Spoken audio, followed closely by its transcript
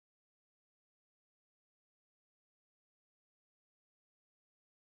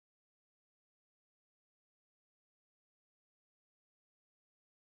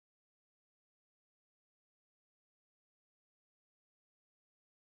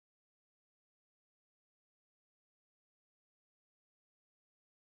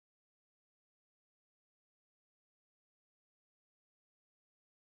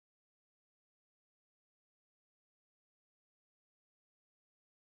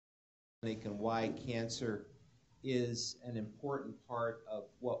and why cancer is an important part of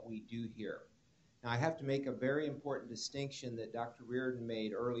what we do here. Now, I have to make a very important distinction that Dr. Riordan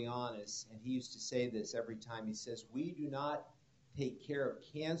made early on, and he used to say this every time. He says, we do not take care of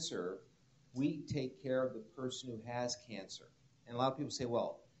cancer, we take care of the person who has cancer. And a lot of people say,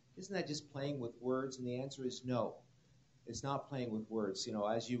 well, isn't that just playing with words? And the answer is no. It's not playing with words. You know,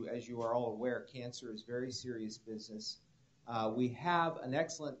 as you are all aware, cancer is very serious business. We have an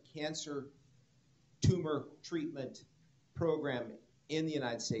excellent cancer tumor treatment program in the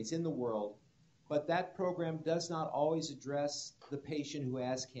United States, in the world, but that program does not always address the patient who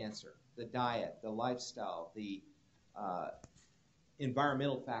has cancer, the diet, the lifestyle, the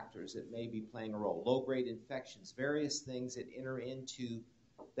environmental factors that may be playing a role, low-grade infections, various things that enter into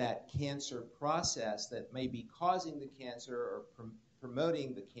that cancer process that may be causing the cancer or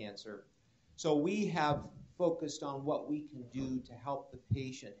promoting the cancer. So we have focused on what we can do to help the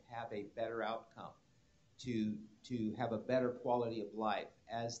patient have a better outcome, to have a better quality of life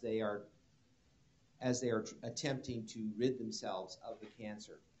as they are attempting to rid themselves of the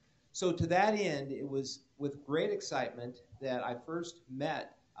cancer. So to that end, it was with great excitement that I first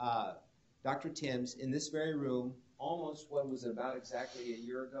met Dr. Timms in this very room almost, what was it, about exactly a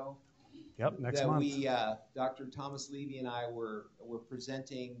year ago? Yep, next month. Dr. Thomas Levy and I were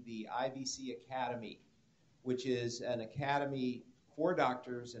presenting the IVC Academy, which is an academy for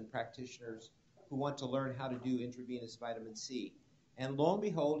doctors and practitioners who want to learn how to do intravenous vitamin C. And lo and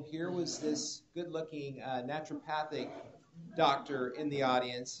behold, here was this good-looking naturopathic doctor in the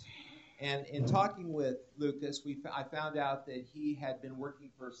audience. And in talking with Lucas, I found out that he had been working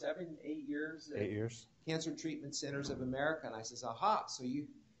for 8 years. 8 years. Cancer Treatment Centers of America. And I says, aha,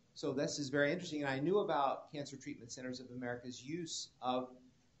 so this is very interesting. And I knew about Cancer Treatment Centers of America's use of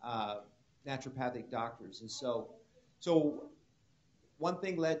naturopathic doctors. And so one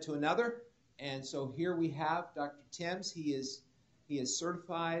thing led to another. And so here we have Dr. Timms. He is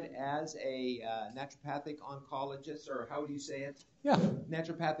certified as a naturopathic oncologist, or how would you say it? Yeah.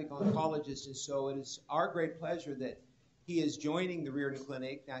 Naturopathic oncologist. And so it is our great pleasure that he is joining the Riordan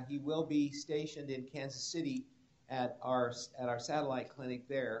Clinic. Now, he will be stationed in Kansas City at our satellite clinic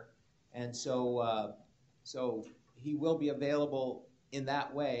there. And so he will be available in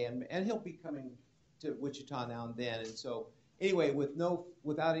that way. And he'll be coming to Wichita now and then. And so anyway,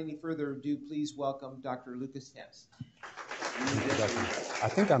 without any further ado, please welcome Dr. Lucas Timms. I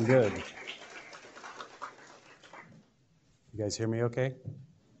think I'm good. You guys hear me okay?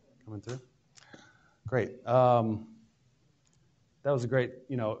 Coming through? Great. That was a great,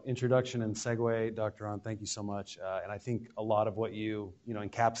 introduction and segue, Dr. Ron. Thank you so much. And I think a lot of what you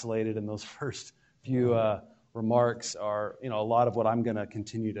encapsulated in those first few remarks are, a lot of what I'm going to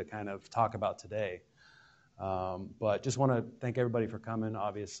continue to kind of talk about today. But just want to thank everybody for coming,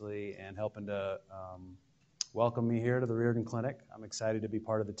 obviously, and helping to welcome me here to the Riordan Clinic. I'm excited to be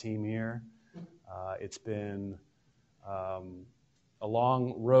part of the team here. It's been a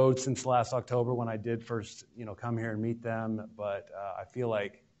long road since last October when I did first, come here and meet them. But I feel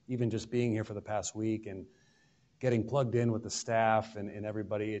like even just being here for the past week and getting plugged in with the staff and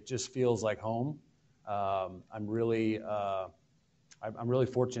everybody, it just feels like home. I'm really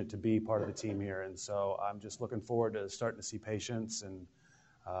fortunate to be part of the team here, and so I'm just looking forward to starting to see patients. And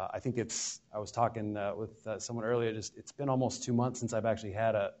I think I was talking with someone earlier. It's been almost 2 months since I've actually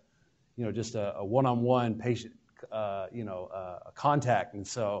had a one-on-one patient, a contact, and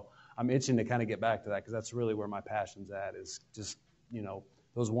so I'm itching to kind of get back to that because that's really where my passion's at, is just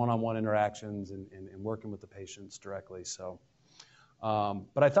those one-on-one interactions and working with the patients directly. So,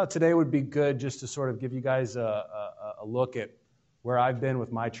 but I thought today would be good just to sort of give you guys a look at where I've been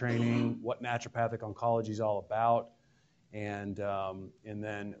with my training, what naturopathic oncology is all about, and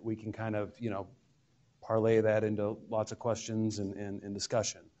then we can kind of parlay that into lots of questions and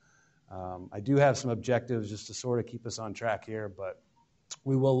discussion. I do have some objectives just to sort of keep us on track here, but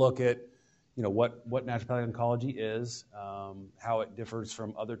we will look at what naturopathic oncology is, how it differs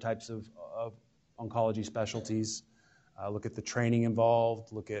from other types of oncology specialties, look at the training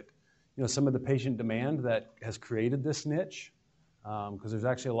involved, look at some of the patient demand that has created this niche, because there's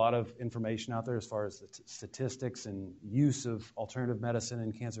actually a lot of information out there as far as the statistics and use of alternative medicine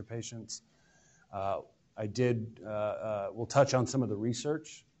in cancer patients. We'll touch on some of the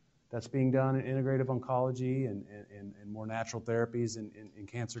research that's being done in integrative oncology and more natural therapies in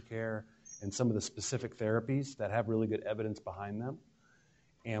cancer care, and some of the specific therapies that have really good evidence behind them.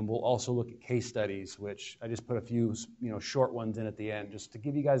 And we'll also look at case studies, which I just put a few short ones in at the end, just to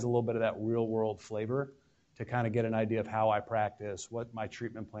give you guys a little bit of that real-world flavor, to kind of get an idea of how I practice, what my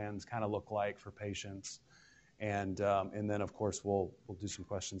treatment plans kind of look like for patients, And then, of course, we'll do some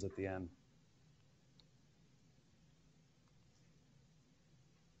questions at the end.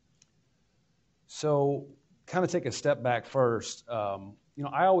 So kind of take a step back first.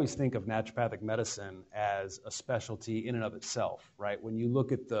 I always think of naturopathic medicine as a specialty in and of itself, right? When you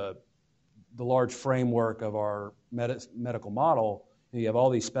look at the large framework of our medical model, you have all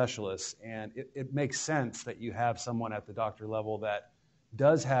these specialists, and it makes sense that you have someone at the doctor level that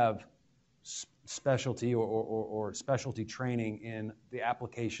does have specialty or specialty training in the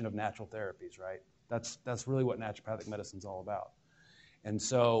application of natural therapies, right? That's really what naturopathic medicine is all about. And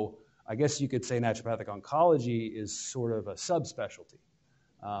so I guess you could say naturopathic oncology is sort of a subspecialty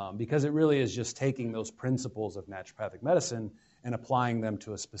because it really is just taking those principles of naturopathic medicine and applying them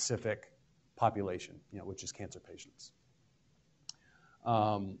to a specific population, which is cancer patients.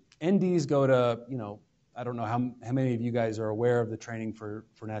 NDs go to, I don't know how many of you guys are aware of the training for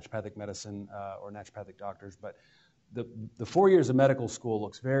naturopathic medicine or naturopathic doctors, but the 4 years of medical school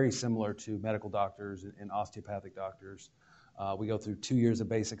looks very similar to medical doctors and osteopathic doctors. We go through 2 years of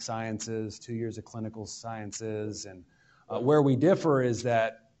basic sciences, 2 years of clinical sciences, and where we differ is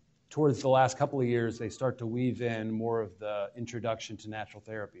that towards the last couple of years, they start to weave in more of the introduction to natural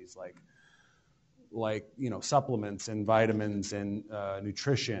therapies, like supplements and vitamins and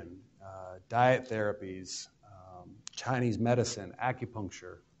nutrition, diet therapies, Chinese medicine,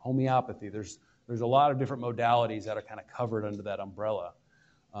 acupuncture, homeopathy. There's a lot of different modalities that are kind of covered under that umbrella.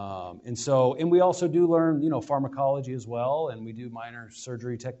 And we also do learn, pharmacology as well, and we do minor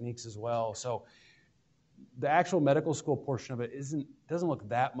surgery techniques as well. So the actual medical school portion of it doesn't look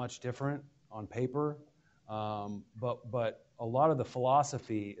that much different on paper, but a lot of the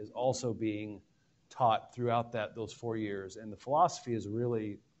philosophy is also being taught throughout those 4 years. And the philosophy is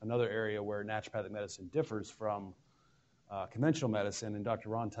really another area where naturopathic medicine differs from conventional medicine. And Dr.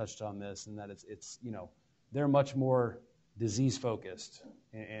 Ron touched on this, and that it's they're much more disease-focused.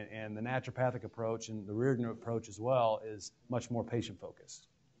 And the naturopathic approach and the Riordan approach as well is much more patient-focused.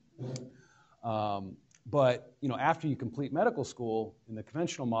 But after you complete medical school, in the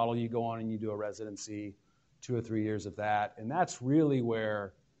conventional model, you go on and you do a residency, 2 or 3 years of that, and that's really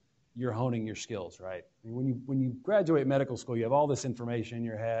where you're honing your skills, right? I mean, when you graduate medical school, you have all this information in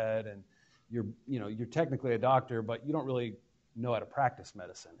your head, and you're technically a doctor, but you don't really know how to practice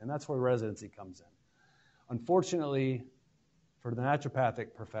medicine, and that's where residency comes in. Unfortunately, for the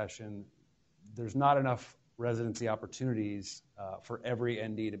naturopathic profession, there's not enough residency opportunities for every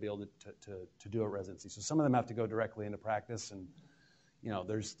ND to be able to do a residency. So some of them have to go directly into practice, and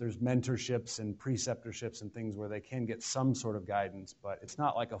there's mentorships and preceptorships and things where they can get some sort of guidance, but it's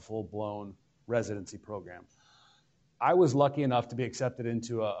not like a full-blown residency program. I was lucky enough to be accepted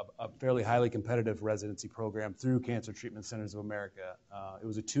into a fairly highly competitive residency program through Cancer Treatment Centers of America. It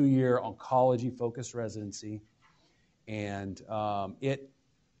was a 2-year oncology-focused residency, and it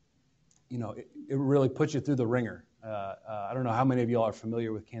really puts you through the ringer. I don't know how many of you all are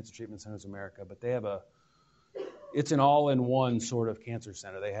familiar with Cancer Treatment Centers of America, but they have it's an all-in-one sort of cancer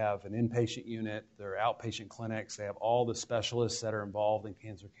center. They have an inpatient unit, there are outpatient clinics, they have all the specialists that are involved in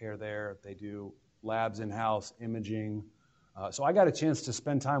cancer care there. They do labs in-house, imaging. So I got a chance to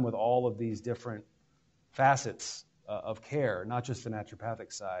spend time with all of these different facets of care, not just the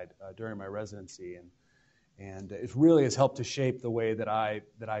naturopathic side, during my residency. And it really has helped to shape the way that I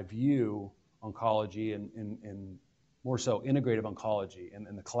view oncology and more so integrative oncology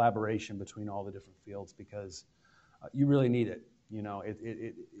and the collaboration between all the different fields, because you really need it.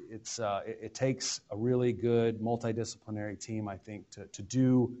 It takes a really good multidisciplinary team, I think, to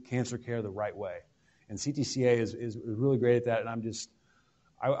do cancer care the right way. And CTCA is really great at that, and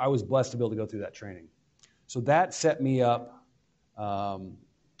I was blessed to be able to go through that training. So that set me up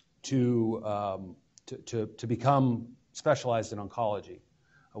to become specialized in oncology.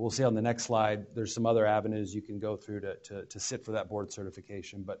 We'll see on the next slide, there's some other avenues you can go through to sit for that board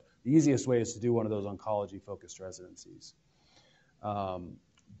certification, but the easiest way is to do one of those oncology-focused residencies.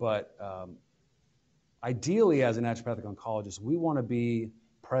 But ideally, as a naturopathic oncologist, we want to be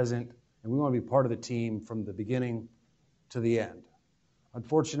present and we want to be part of the team from the beginning to the end.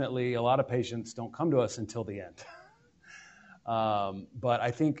 Unfortunately, a lot of patients don't come to us until the end. But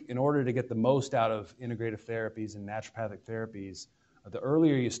I think in order to get the most out of integrative therapies and naturopathic therapies, the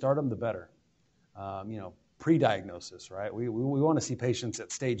earlier you start them, the better. Pre-diagnosis, right? We want to see patients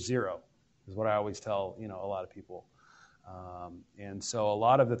at stage 0, is what I always tell a lot of people. And so a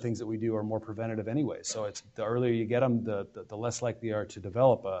lot of the things that we do are more preventative anyway. So it's the earlier you get them, the less likely they are to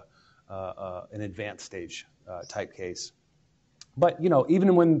develop an advanced stage type case. But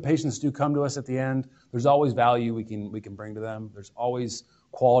even when patients do come to us at the end, there's always value we can bring to them. There's always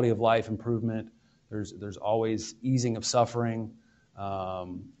quality of life improvement, There's always easing of suffering.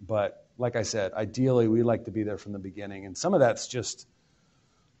 But like I said, ideally, we like to be there from the beginning. And some of that's just,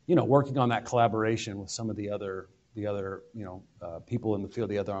 working on that collaboration with some of the other people in the field,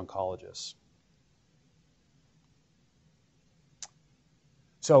 the other oncologists.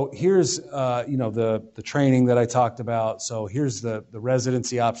 So here's, the training that I talked about. So here's the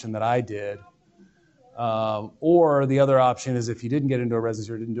residency option that I did. Or the other option is if you didn't get into a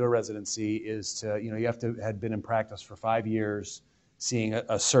residency or didn't do a residency is to, you have to have been in practice for 5 years, seeing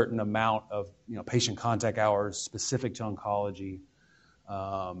a certain amount of, patient contact hours specific to oncology.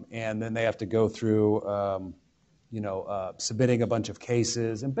 And then they have to go through, submitting a bunch of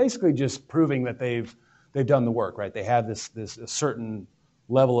cases and basically just proving that they've done the work, right? They have this a certain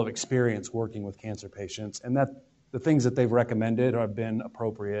level of experience working with cancer patients, and that the things that they've recommended have been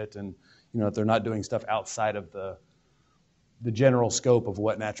appropriate, and if they're not doing stuff outside of the general scope of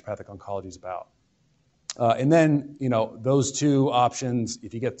what naturopathic oncology is about. And then, those two options,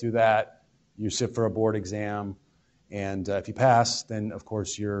 if you get through that, you sit for a board exam, and if you pass, then of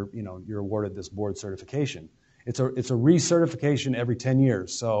course you're awarded this board certification. It's a recertification every 10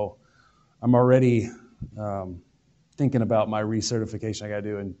 years, so I'm already thinking about my recertification I got to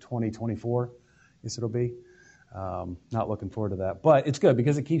do in 2024, I guess it'll be. Not looking forward to that. But it's good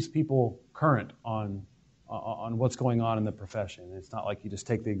because it keeps people current on what's going on in the profession. It's not like you just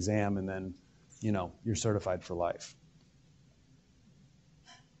take the exam and then, you're certified for life.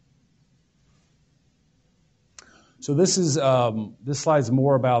 So this slide's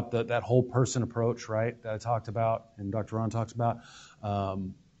more about that whole person approach, right, that I talked about and Dr. Ron talks about.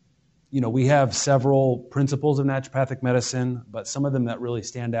 We have several principles of naturopathic medicine, but some of them that really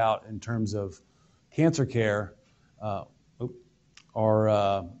stand out in terms of cancer care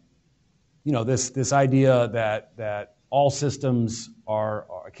are, this idea that all systems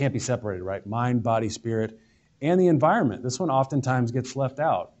can't be separated, right? Mind, body, spirit, and the environment. This one oftentimes gets left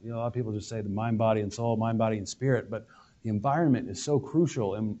out. A lot of people just say the mind, body, and soul, mind, body, and spirit, but the environment is so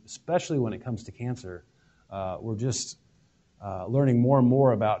crucial, and especially when it comes to cancer. We're just learning more and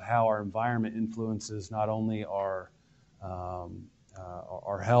more about how our environment influences not only our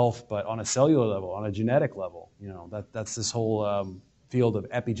health, but on a cellular level, on a genetic level. That's this whole field of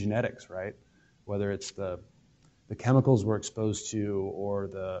epigenetics, right? Whether it's the chemicals we're exposed to, or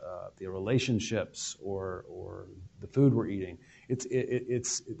the relationships, or the food we're eating.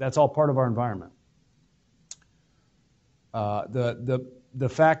 That's all part of our environment. The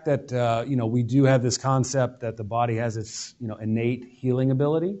fact that we do have this concept that the body has its innate healing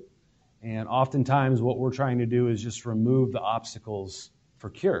ability, and oftentimes what we're trying to do is just remove the obstacles for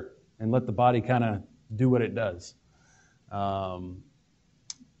cure and let the body kind of do what it does. Of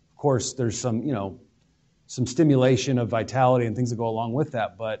course, there's some stimulation of vitality and things that go along with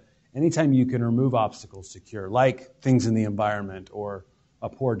that, but anytime you can remove obstacles to cure, like things in the environment or a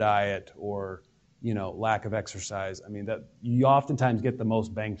poor diet or lack of exercise, that you oftentimes get the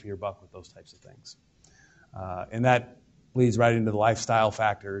most bang for your buck with those types of things. And that bleeds right into the lifestyle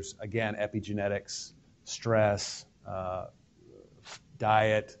factors. Again, epigenetics, stress,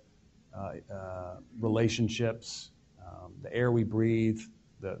 diet, relationships, the air we breathe,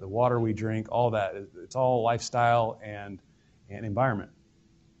 the water we drink, all that. It's all lifestyle and environment.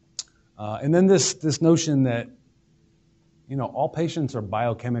 And then this notion that all patients are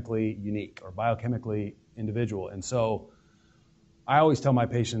biochemically unique or biochemically individual. And so I always tell my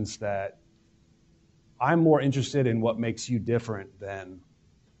patients that I'm more interested in what makes you different than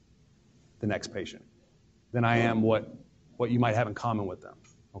the next patient, than I am what you might have in common with them,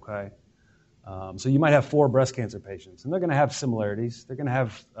 okay? So you might have 4 breast cancer patients, and they're going to have similarities. They're going to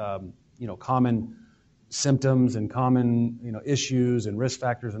have common symptoms and common issues and risk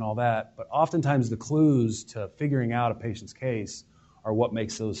factors and all that. But oftentimes the clues to figuring out a patient's case are what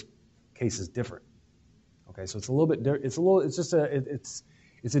makes those cases different. Okay, so it's a little bit.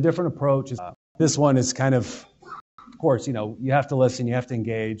 It's a different approach. This one is kind of course, you have to listen, you have to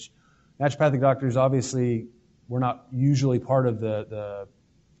engage. Naturopathic doctors, obviously, we're not usually part of the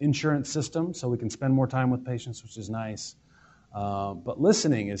insurance system, so we can spend more time with patients, which is nice. But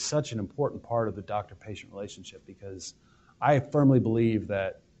listening is such an important part of the doctor-patient relationship, because I firmly believe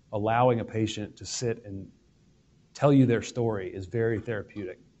that allowing a patient to sit and tell you their story is very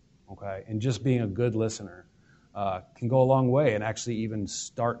therapeutic, okay? And just being a good listener can go a long way and actually even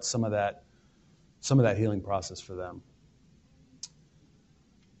start some of that healing process for them.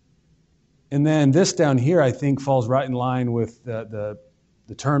 And then this down here, I think, falls right in line with the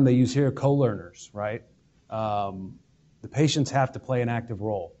term they use here, co-learners, right? The patients have to play an active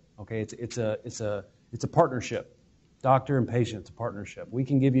role. Okay, it's a partnership. Doctor and patient, it's a partnership. We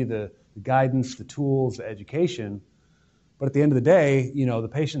can give you the guidance, the tools, the education. But at the end of the day, the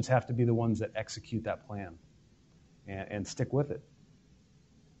patients have to be the ones that execute that plan and stick with it.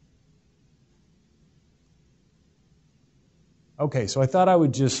 Okay, so I thought I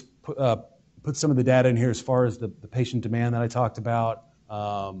would just put some of the data in here as far as the patient demand that I talked about.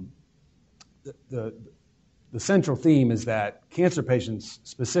 The central theme is that cancer patients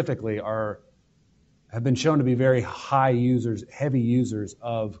specifically have been shown to be very heavy users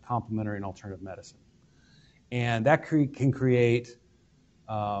of complementary and alternative medicine. And that can create,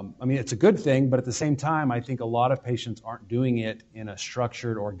 it's a good thing, but at the same time, I think a lot of patients aren't doing it in a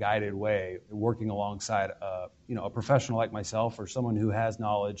structured or guided way, working alongside a professional like myself or someone who has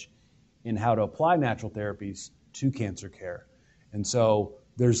knowledge in how to apply natural therapies to cancer care. And so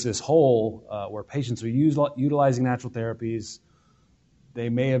there's this hole where patients are utilizing natural therapies. They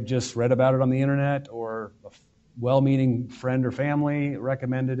may have just read about it on the internet, or a well-meaning friend or family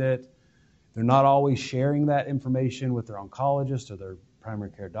recommended it. They're not always sharing that information with their oncologist or their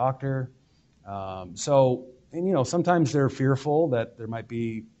primary care doctor. Sometimes they're fearful that there might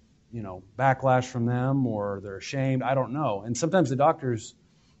be, backlash from them, or they're ashamed. I don't know. And sometimes the doctors,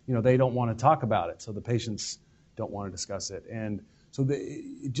 they don't want to talk about it, so the patients don't want to discuss it. And so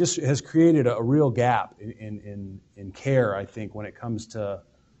it just has created a real gap in care, I think, when it comes to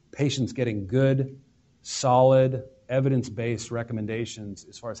patients getting good, solid, evidence-based recommendations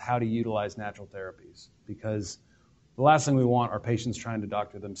as far as how to utilize natural therapies. Because the last thing we want are patients trying to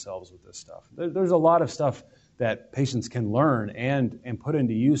doctor themselves with this stuff. There's a lot of stuff that patients can learn and put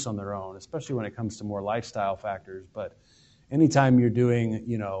into use on their own, especially when it comes to more lifestyle factors. But anytime you're doing,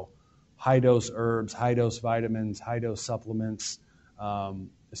 high-dose herbs, high-dose vitamins, high-dose supplements,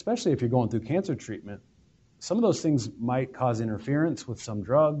 especially if you're going through cancer treatment, some of those things might cause interference with some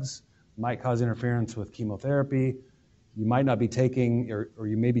drugs, might cause interference with chemotherapy. You might not be taking, or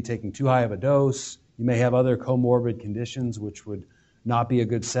you may be taking too high of a dose. You may have other comorbid conditions which would not be a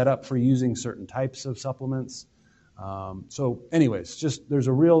good setup for using certain types of supplements. There's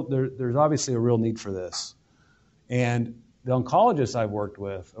obviously a real need for this. And the oncologists I've worked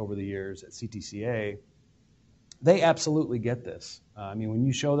with over the years at CTCA, they absolutely get this. When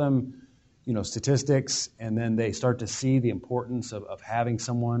you show them, statistics, and then they start to see the importance of having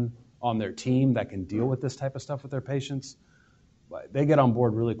someone on their team that can deal with this type of stuff with their patients, they get on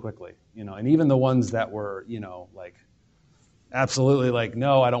board really quickly. And even the ones that were, absolutely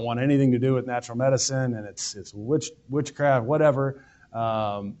no, I don't want anything to do with natural medicine, and it's witchcraft, whatever.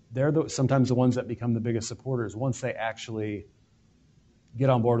 They're sometimes the ones that become the biggest supporters once they actually get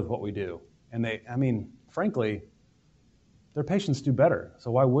on board with what we do. And frankly, their patients do better.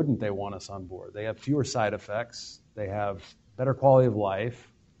 So why wouldn't they want us on board? They have fewer side effects. They have better quality of life.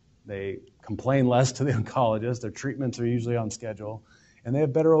 They complain less to the oncologist. Their treatments are usually on schedule, and they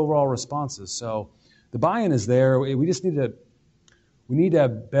have better overall responses. So the buy-in is there. We just need to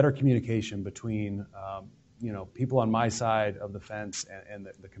have better communication between people on my side of the fence and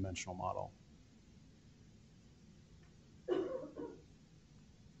the conventional model.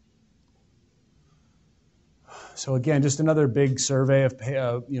 So again, just another big survey of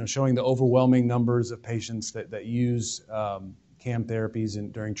showing the overwhelming numbers of patients that use CAM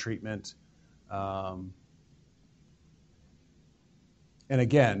therapies during treatment. And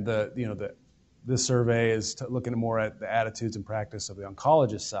again, this survey is looking more at the attitudes and practice of the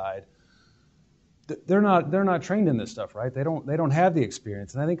oncologist side. They're not trained in this stuff, right? They don't have the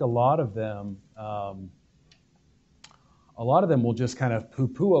experience, and I think a lot of them will just kind of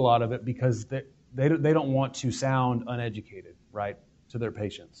poo-poo a lot of it because they don't want to sound uneducated, right, to their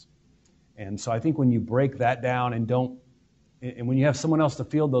patients. And so I think when you break that down and when you have someone else to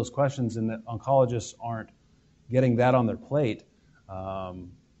field those questions and the oncologists aren't getting that on their plate,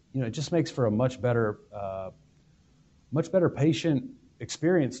 it just makes for a much better patient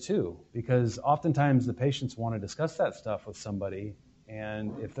experience too, because oftentimes the patients want to discuss that stuff with somebody,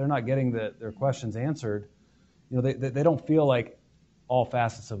 and if they're not getting their questions answered, they don't feel like all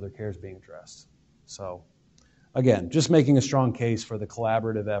facets of their care is being addressed. So again, just making a strong case for the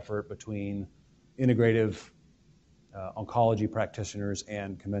collaborative effort between integrative oncology practitioners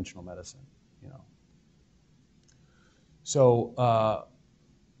and conventional medicine. So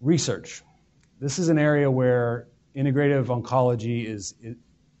research. This is an area where integrative oncology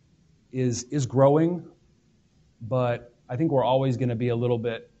is growing, but I think we're always going to be a little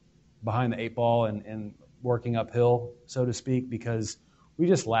bit behind the eight ball and working uphill, so to speak, because we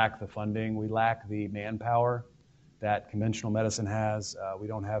just lack the funding. We lack the manpower that conventional medicine has. We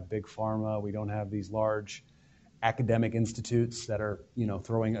don't have big pharma. We don't have these large academic institutes that are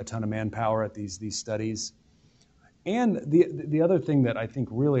throwing a ton of manpower at these studies. And the other thing that I think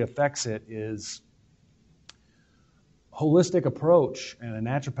really affects it is holistic approach and a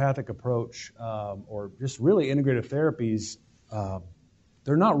naturopathic approach, or just really integrative therapies.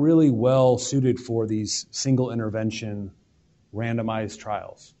 They're not really well suited for these single intervention randomized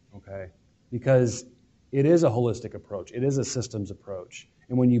trials, okay? Because it is a holistic approach. It is a systems approach.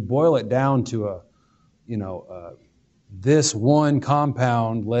 And when you boil it down to this one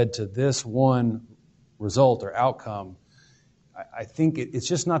compound led to this one result or outcome, I think it's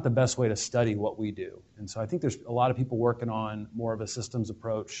just not the best way to study what we do. And so I think there's a lot of people working on more of a systems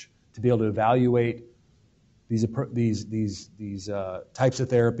approach to be able to evaluate these types of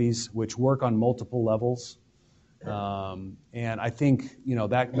therapies, which work on multiple levels. And I think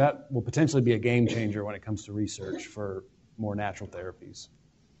that will potentially be a game changer when it comes to research for more natural therapies.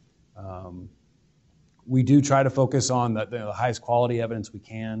 We do try to focus on the highest quality evidence we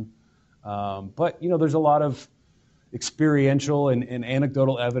can, but there's a lot of experiential and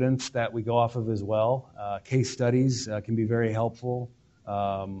anecdotal evidence that we go off of as well. Case studies can be very helpful.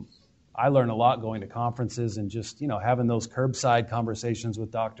 I learn a lot going to conferences and just having those curbside conversations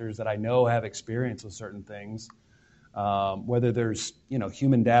with doctors that I know have experience with certain things. Whether there's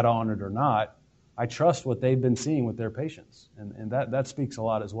human data on it or not, I trust what they've been seeing with their patients, and that speaks a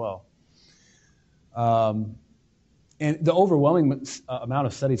lot as well. And the overwhelming amount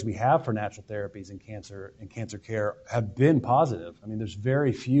of studies we have for natural therapies in cancer and cancer care have been positive. I mean, there's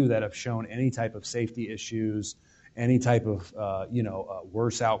very few that have shown any type of safety issues, any type of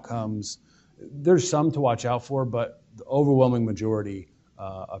worse outcomes. There's some to watch out for, but the overwhelming majority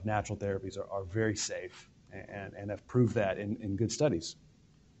of natural therapies are very safe and have proved that in good studies.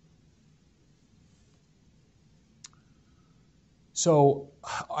 So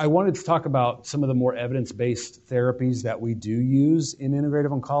I wanted to talk about some of the more evidence-based therapies that we do use in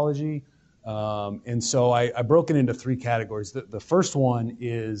integrative oncology. And so I broke it into three categories. The first one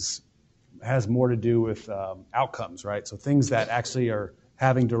has more to do with outcomes, right? So things that actually are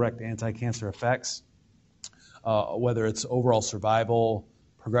having direct anti-cancer effects, whether it's overall survival,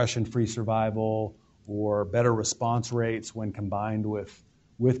 progression-free survival, or better response rates when combined with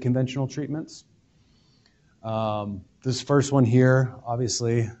conventional treatments. This first one here,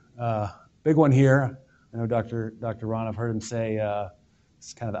 obviously, big one here. I know Dr. Ron, I've heard him say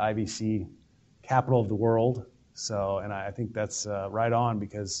it's kind of the IVC capital of the world. So, and I think that's right on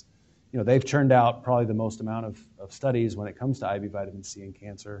because, they've churned out probably the most amount of studies when it comes to IV vitamin C in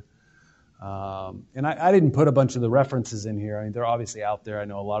cancer. And I didn't put a bunch of the references in here. I mean, they're obviously out there. I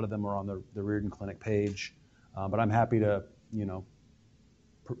know a lot of them are on the Riordan Clinic page, but I'm happy to,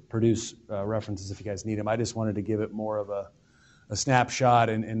 produce references if you guys need them. I just wanted to give it more of a snapshot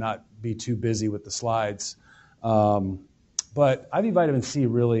and not be too busy with the slides. But IV vitamin C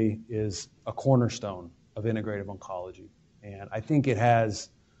really is a cornerstone of integrative oncology. And I think it has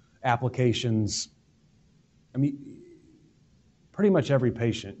applications. I mean, pretty much every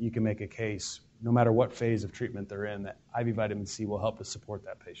patient, you can make a case, no matter what phase of treatment they're in, that IV vitamin C will help to support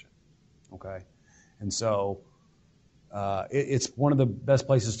that patient. Okay? And so it's one of the best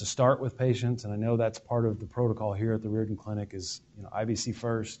places to start with patients, and I know that's part of the protocol here at the Riordan Clinic is IVC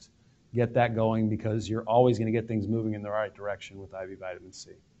first, get that going because you're always going to get things moving in the right direction with IV vitamin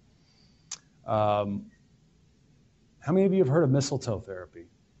C. How many of you have heard of mistletoe therapy?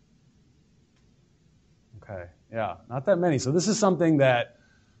 Okay, yeah, not that many. So this is something that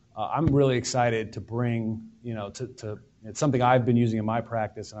I'm really excited to bring, it's something I've been using in my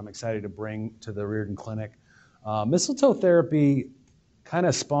practice, and I'm excited to bring to the Riordan Clinic. Mistletoe therapy kind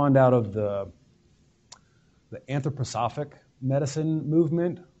of spawned out of the anthroposophic medicine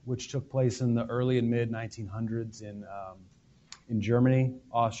movement, which took place in the early and mid-1900s in Germany,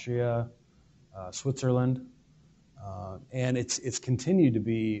 Austria, Switzerland. And it's continued to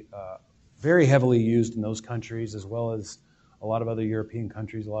be very heavily used in those countries, as well as a lot of other European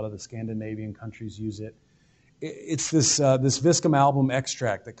countries. A lot of the Scandinavian countries use it. It's this viscum album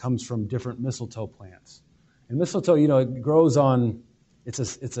extract that comes from different mistletoe plants. And mistletoe, it grows on,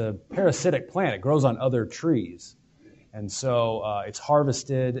 it's a parasitic plant. It grows on other trees. And so it's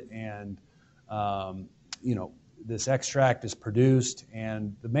harvested and, this extract is produced.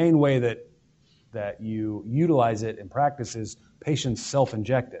 And the main way that you utilize it in practice is patients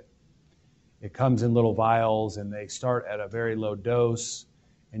self-inject it. It comes in little vials, and they start at a very low dose,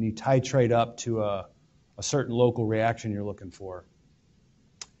 and you titrate up to a certain local reaction you're looking for.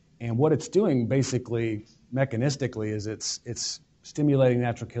 And what it's doing basically mechanistically is it's stimulating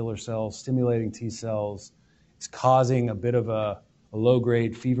natural killer cells, stimulating T cells. It's causing a bit of a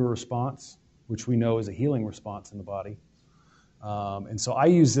low-grade fever response, which we know is a healing response in the body. And so I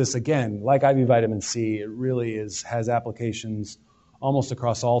use this, again, like IV vitamin C. It really has applications almost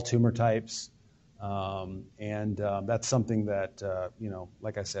across all tumor types. That's something that,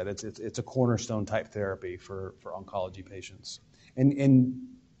 like I said, it's a cornerstone type therapy for oncology patients. And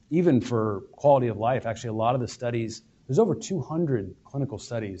even for quality of life, actually a lot of the studies, there's over 200 clinical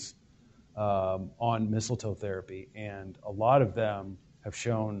studies on mistletoe therapy, and a lot of them have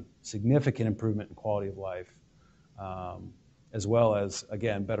shown significant improvement in quality of life, as well as,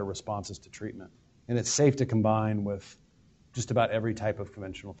 again, better responses to treatment. And it's safe to combine with just about every type of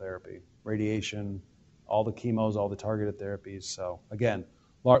conventional therapy, radiation, all the chemos, all the targeted therapies. So again,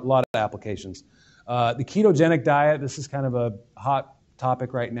 a lot of applications. The ketogenic diet, this is kind of a hot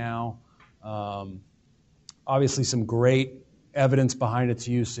topic right now. Obviously some great evidence behind its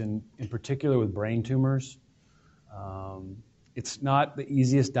use in particular with brain tumors. It's not the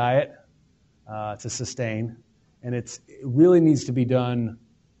easiest diet to sustain, and it really needs to be done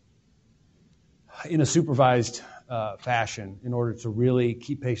in a supervised fashion in order to really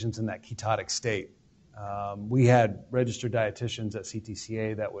keep patients in that ketotic state. We had registered dietitians at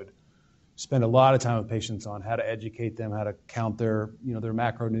CTCA that would spend a lot of time with patients on how to educate them, how to count their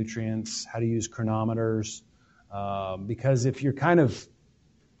macronutrients, how to use chronometers. Because if you're kind of,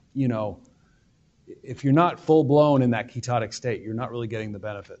 if you're not full-blown in that ketotic state, you're not really getting the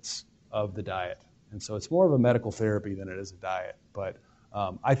benefits of the diet. And so it's more of a medical therapy than it is a diet. But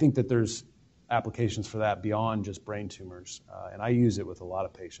I think that there's applications for that beyond just brain tumors, and I use it with a lot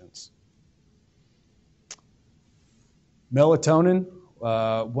of patients. Melatonin,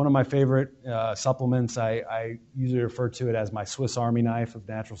 one of my favorite supplements. I usually refer to it as my Swiss Army knife of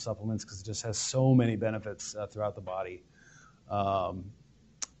natural supplements because it just has so many benefits throughout the body.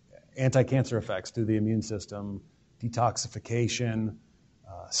 Anti-cancer effects through the immune system, detoxification,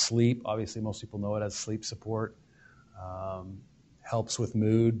 sleep. Obviously, most people know it as sleep support. Helps with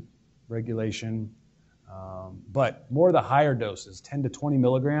mood regulation. But more of the higher doses, 10 to 20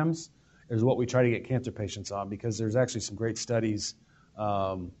 milligrams, is what we try to get cancer patients on, because there's actually some great studies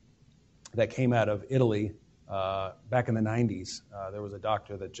that came out of Italy back in the 90s. There was a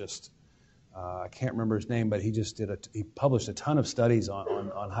doctor that just, I can't remember his name, but he published a ton of studies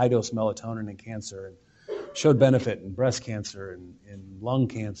on high-dose melatonin and cancer, and showed benefit in breast cancer and in lung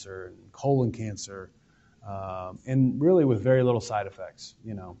cancer and colon cancer, and really with very little side effects.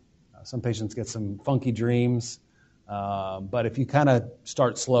 Some patients get some funky dreams, but if you kind of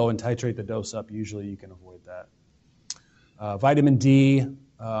start slow and titrate the dose up, usually you can avoid that. Vitamin D,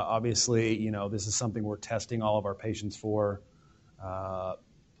 obviously, this is something we're testing all of our patients for.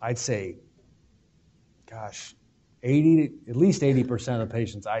 I'd say, at least 80% of the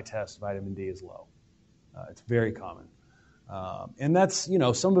patients I test, vitamin D is low. It's very common. And that's,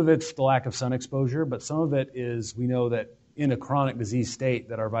 some of it's the lack of sun exposure, but some of it is we know that in a chronic disease state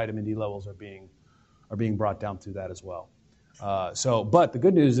that our vitamin D levels are being brought down through that as well. But the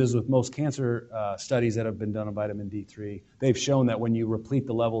good news is with most cancer studies that have been done on vitamin D3, they've shown that when you replete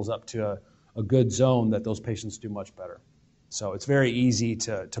the levels up to a good zone, that those patients do much better. So it's very easy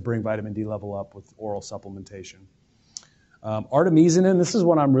to bring vitamin D level up with oral supplementation. Artemisinin, this is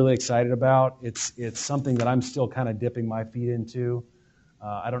what I'm really excited about. It's something that I'm still kind of dipping my feet into.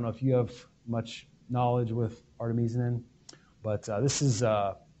 I don't know if you have much knowledge with artemisinin, but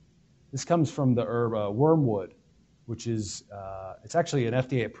this comes from the herb wormwood, which is it's actually an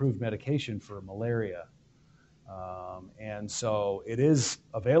FDA-approved medication for malaria. And so it is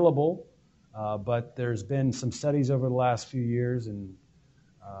available, but there's been some studies over the last few years, and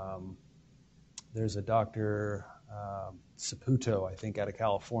there's a Dr. Saputo, I think, out of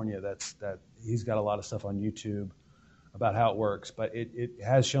California, that he's got a lot of stuff on YouTube about how it works, but it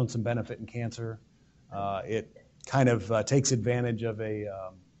has shown some benefit in cancer. It kind of takes advantage of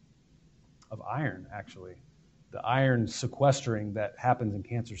iron, actually. The iron sequestering that happens in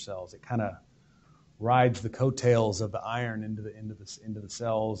cancer cells. It kind of rides the coattails of the iron into the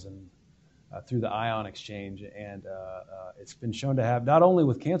cells and through the ion exchange, and it's been shown to have not only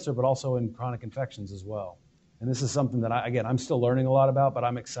with cancer but also in chronic infections as well. And this is something that I'm still learning a lot about, but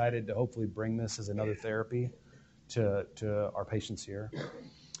I'm excited to hopefully bring this as another therapy to our patients here.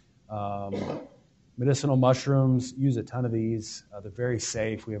 Medicinal mushrooms, use a ton of these. They're very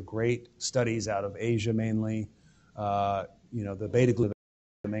safe. We have great studies out of Asia mainly. The beta-glucan,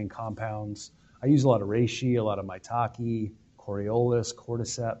 the main compounds. I use a lot of reishi, a lot of maitake, Coriolis,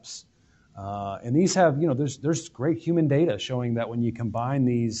 cordyceps. And these have, there's great human data showing that when you combine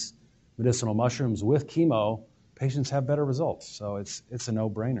these medicinal mushrooms with chemo, patients have better results. So it's a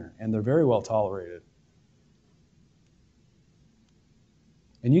no-brainer, and they're very well tolerated.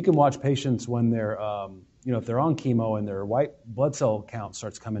 And you can watch patients when they're if they're on chemo and their white blood cell count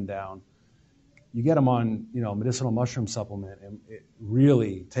starts coming down, you get them on, medicinal mushroom supplement, and it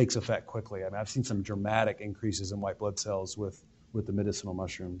really takes effect quickly. I mean, I've seen some dramatic increases in white blood cells with the medicinal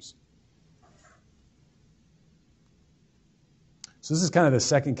mushrooms. So this is kind of the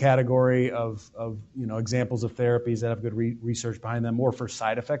second category of examples of therapies that have good research behind them, more for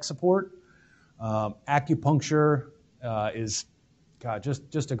side effect support. Acupuncture is,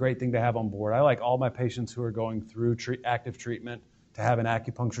 just a great thing to have on board. I like all my patients who are going through active treatment to have an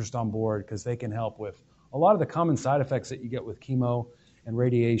acupuncturist on board, because they can help with a lot of the common side effects that you get with chemo and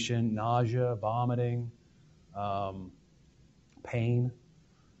radiation: nausea, vomiting, pain,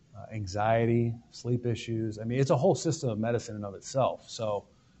 anxiety, sleep issues. I mean, it's a whole system of medicine in and of itself. So,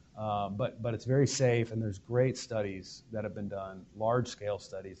 but it's very safe, and there's great studies that have been done, large-scale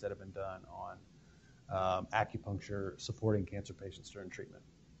studies that have been done on acupuncture supporting cancer patients during treatment.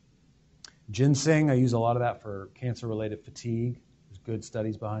 Ginseng, I use a lot of that for cancer-related fatigue. There's good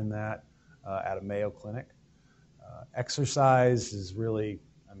studies behind that at a Mayo Clinic. Exercise is really,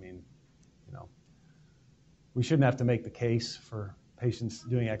 we shouldn't have to make the case for patients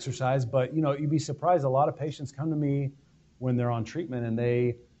doing exercise, but you'd be surprised. A lot of patients come to me when they're on treatment and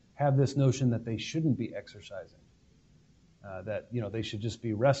they have this notion that they shouldn't be exercising, that they should just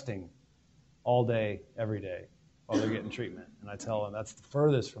be resting all day, every day while they're getting treatment. And I tell them that's the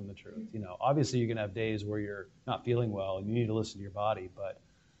furthest from the truth. Obviously you're going to have days where you're not feeling well and you need to listen to your body, but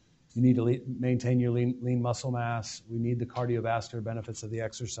you need to maintain your lean muscle mass. We need the cardiovascular benefits of the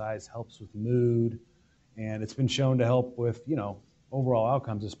exercise, helps with mood, and it's been shown to help with, overall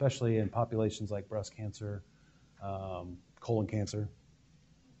outcomes, especially in populations like breast cancer, colon cancer.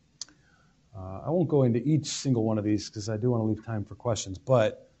 I won't go into each single one of these because I do want to leave time for questions,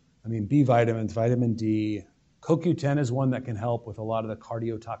 but B vitamins, vitamin D, CoQ10 is one that can help with a lot of the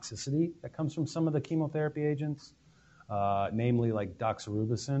cardiotoxicity that comes from some of the chemotherapy agents, namely like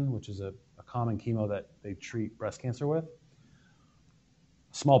doxorubicin, which is a common chemo that they treat breast cancer with.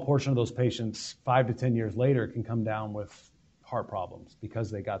 A small portion of those patients, 5 to 10 years later, can come down with heart problems because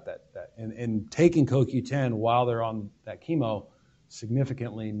they got that. And taking CoQ10 while they're on that chemo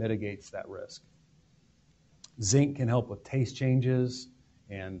significantly mitigates that risk. Zinc can help with taste changes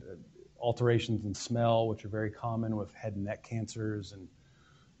and alterations in smell, which are very common with head and neck cancers and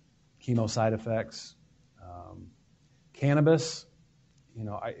chemo side effects. Cannabis,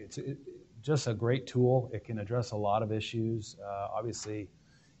 it's just a great tool. It can address a lot of issues. Obviously,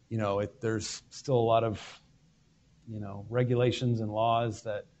 there's still a lot of regulations and laws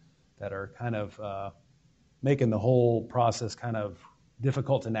that are kind of making the whole process kind of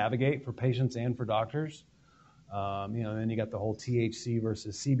difficult to navigate for patients and for doctors. And then you got the whole THC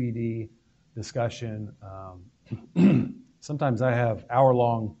versus CBD discussion. Sometimes I have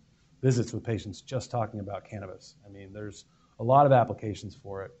hour-long visits with patients just talking about cannabis. There's a lot of applications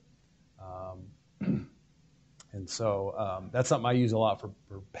for it. And so that's something I use a lot for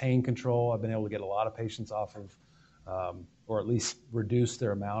pain control. I've been able to get a lot of patients off of, or at least reduce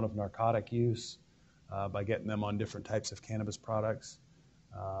their amount of narcotic use by getting them on different types of cannabis products.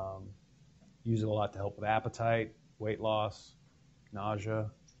 Use it a lot to help with appetite, weight loss, nausea.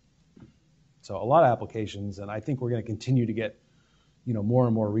 So a lot of applications, and I think we're going to continue to get, more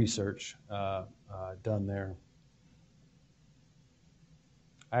and more research done there.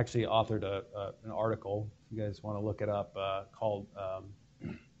 I actually authored an article, if you guys want to look it up, called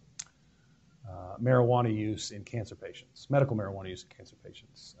Marijuana Use in Cancer Patients, Medical Marijuana Use in Cancer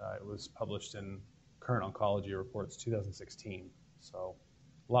Patients. It was published in Current Oncology Reports 2016. So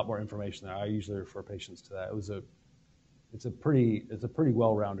a lot more information there. I usually refer patients to that. It's a pretty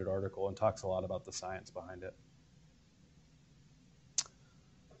well-rounded article and talks a lot about the science behind it.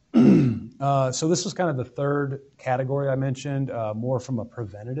 So this was kind of the third category I mentioned, more from a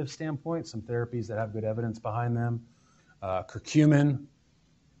preventative standpoint, some therapies that have good evidence behind them. Curcumin,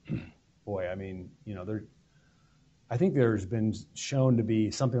 boy, I think there's been shown to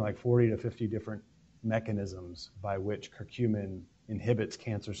be something like 40 to 50 different mechanisms by which curcumin inhibits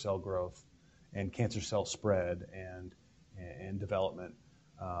cancer cell growth and cancer cell spread and development.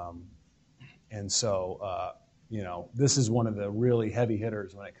 And so, this is one of the really heavy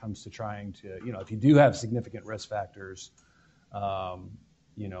hitters when it comes to trying to, if you do have significant risk factors,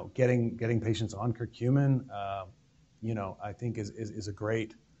 getting patients on curcumin, I think is a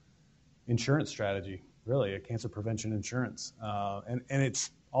great insurance strategy, really, a cancer prevention insurance. And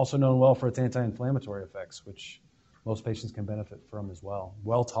it's also known well for its anti-inflammatory effects, which most patients can benefit from as well.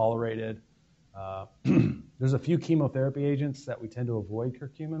 Well tolerated. There's a few chemotherapy agents that we tend to avoid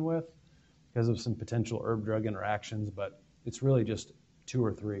curcumin with because of some potential herb-drug interactions, but it's really just 2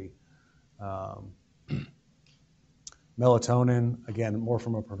 or 3. Melatonin, again, more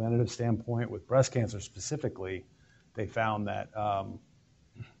from a preventative standpoint. With breast cancer specifically, they found that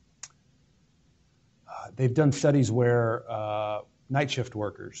they've done studies where night shift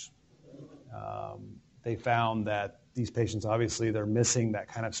workers, they found that these patients, obviously, they're missing that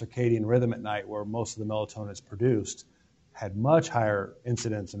kind of circadian rhythm at night where most of the melatonin is produced, had much higher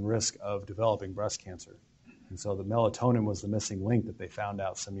incidence and risk of developing breast cancer. And so the melatonin was the missing link that they found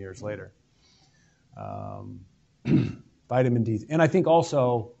out some years later. Vitamin D. And I think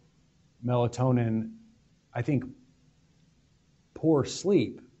also melatonin, I think poor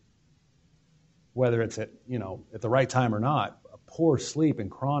sleep, whether it's at the right time or not, a poor sleep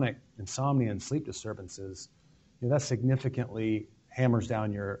and chronic insomnia and sleep disturbances, that significantly hammers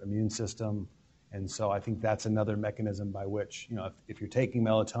down your immune system. And so I think that's another mechanism by which, if you're taking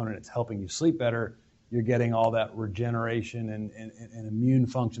melatonin, it's helping you sleep better, you're getting all that regeneration and immune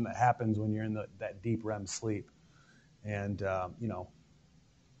function that happens when you're in that deep REM sleep. And,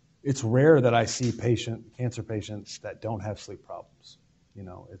 it's rare that I see cancer patients that don't have sleep problems.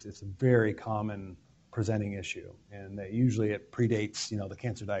 It's a very common presenting issue, and that usually it predates, the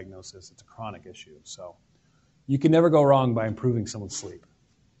cancer diagnosis. It's a chronic issue. So you can never go wrong by improving someone's sleep.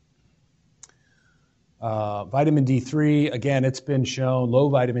 Vitamin D3, again, it's been shown low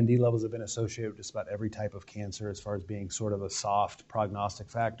vitamin D levels have been associated with just about every type of cancer as far as being sort of a soft prognostic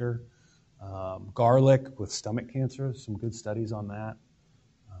factor. Garlic with stomach cancer, some good studies on that.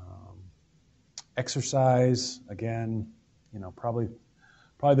 Exercise, again, probably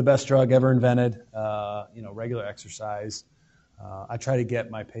the best drug ever invented, regular exercise. I try to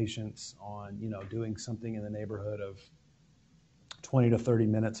get my patients on, doing something in the neighborhood of 20 to 30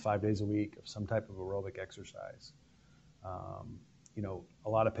 minutes, 5 days a week of some type of aerobic exercise. A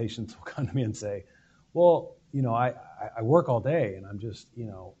lot of patients will come to me and say, well, I work all day and I'm just,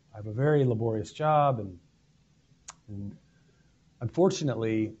 I have a very laborious job and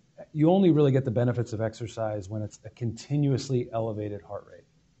unfortunately, you only really get the benefits of exercise when it's a continuously elevated heart rate.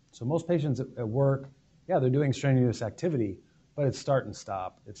 So most patients at work, they're doing strenuous activity, but it's start and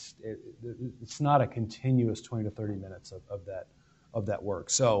stop. It's not a continuous 20 to 30 minutes of that work.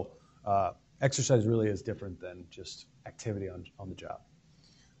 So exercise really is different than just activity on the job.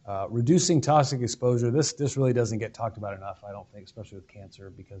 Reducing toxic exposure, this really doesn't get talked about enough, I don't think, especially with cancer,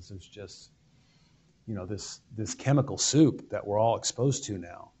 because there's just, this chemical soup that we're all exposed to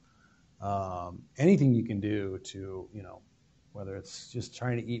now. Anything you can do to, whether it's just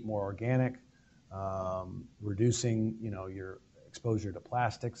trying to eat more organic, reducing, your exposure to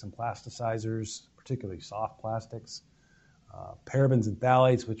plastics and plasticizers, particularly soft plastics, parabens and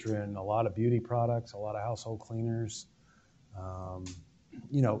phthalates, which are in a lot of beauty products, a lot of household cleaners.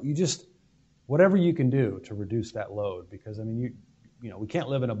 You just, whatever you can do to reduce that load, because, we can't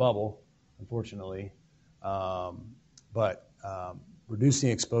live in a bubble, unfortunately, but reducing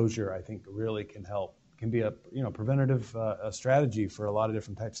exposure, I think, really can help. Can be a preventative strategy for a lot of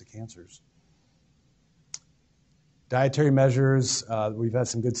different types of cancers. Dietary measures, we've had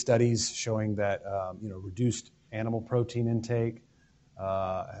some good studies showing that reduced animal protein intake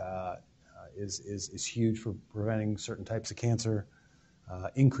is huge for preventing certain types of cancer.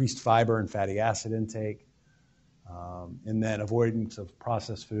 Increased fiber and fatty acid intake, and then avoidance of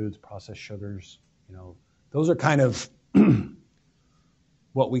processed foods, processed sugars. Those are kind of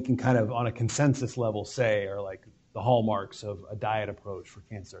what we can kind of on a consensus level say are like the hallmarks of a diet approach for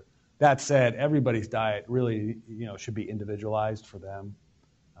cancer. That said, everybody's diet really, should be individualized for them.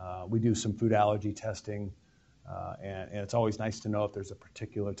 We do some food allergy testing, and it's always nice to know if there's a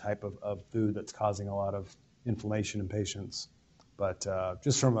particular type of food that's causing a lot of inflammation in patients. But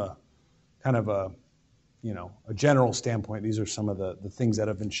just from a kind of a general standpoint, these are some of the things that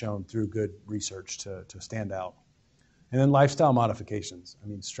have been shown through good research to stand out. And then lifestyle modifications.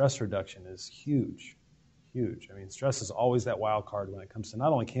 Stress reduction is huge, huge. Stress is always that wild card when it comes to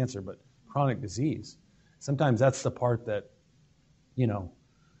not only cancer, but chronic disease. Sometimes that's the part that,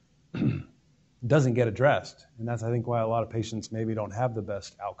 doesn't get addressed. And that's, I think, why a lot of patients maybe don't have the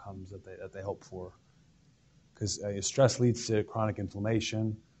best outcomes that they hope for. Because stress leads to chronic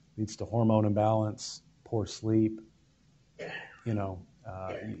inflammation, leads to hormone imbalance, poor sleep,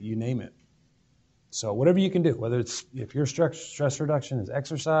 you name it. So whatever you can do, whether it's if your stress reduction is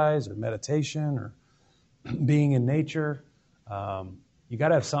exercise or meditation or being in nature, you got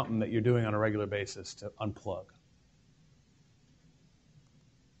to have something that you're doing on a regular basis to unplug.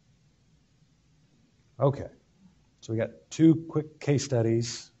 Okay, so we got 2 quick case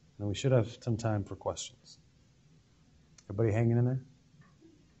studies, and we should have some time for questions. Everybody hanging in there?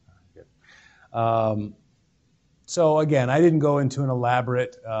 Good. So again, I didn't go into an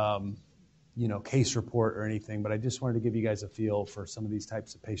elaborate case report or anything, but I just wanted to give you guys a feel for some of these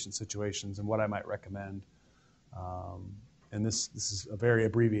types of patient situations and what I might recommend. And this is a very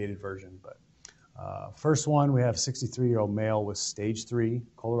abbreviated version, but first one, we have 63-year-old male with stage 3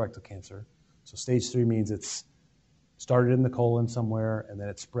 colorectal cancer. So stage 3 means it's started in the colon somewhere, and then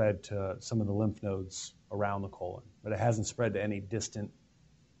it spread to some of the lymph nodes around the colon, but it hasn't spread to any distant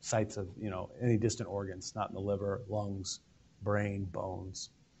sites of, any distant organs, not in the liver, lungs, brain, bones.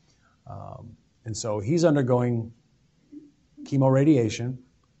 And so he's undergoing chemoradiation.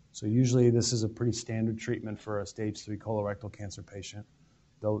 So usually this is a pretty standard treatment for a stage 3 colorectal cancer patient.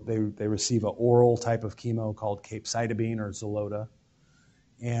 They receive an oral type of chemo called capecitabine or Xeloda,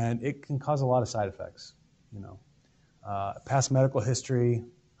 and it can cause a lot of side effects. Past medical history,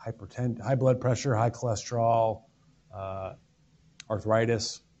 high blood pressure, high cholesterol,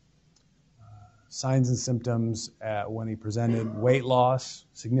 arthritis. Signs and symptoms when he presented: weight loss,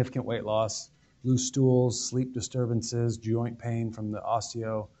 significant weight loss, loose stools, sleep disturbances, joint pain from the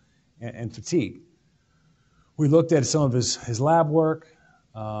osteo, and fatigue. We looked at some of his lab work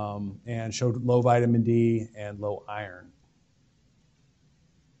and showed low vitamin D and low iron.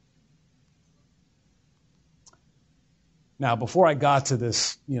 Now, before I got to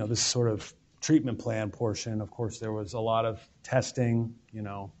this, this sort of treatment plan portion, of course, there was a lot of testing.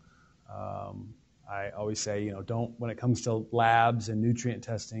 I always say, when it comes to labs and nutrient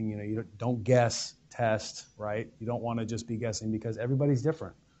testing, you don't guess, test, right? You don't want to just be guessing because everybody's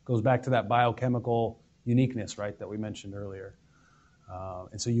different. It goes back to that biochemical uniqueness, right, that we mentioned earlier.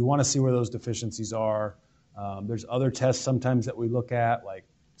 And so you want to see where those deficiencies are. There's other tests sometimes that we look at, like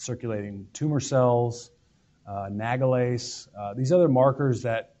circulating tumor cells, nagalase, these other markers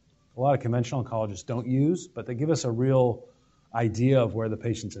that a lot of conventional oncologists don't use, but they give us a real idea of where the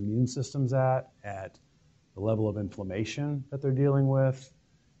patient's immune system's at the level of inflammation that they're dealing with,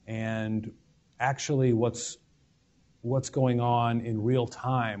 and actually what's going on in real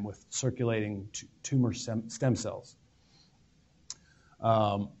time with circulating tumor stem cells.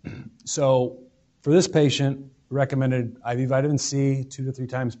 So for this patient, recommended IV vitamin C 2 to 3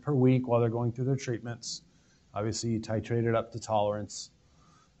 times per week while they're going through their treatments. Obviously, you titrate it up to tolerance.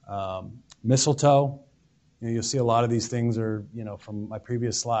 Mistletoe. You'll see a lot of these things are, from my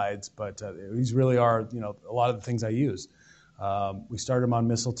previous slides, but these really are, a lot of the things I use. We start them on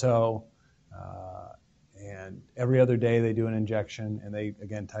mistletoe, and every other day they do an injection, and they,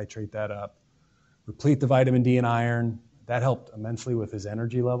 again, titrate that up. Replete the vitamin D and iron. That helped immensely with his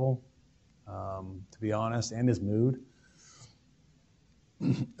energy level, to be honest, and his mood.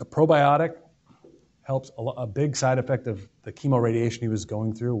 A probiotic helps. A big side effect of the chemoradiation he was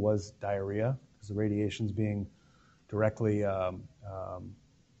going through was diarrhea, because the radiation's being directly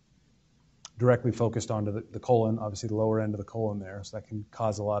focused onto the colon, obviously the lower end of the colon there, so that can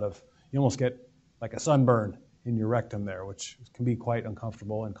cause a lot of, you almost get like a sunburn in your rectum there, which can be quite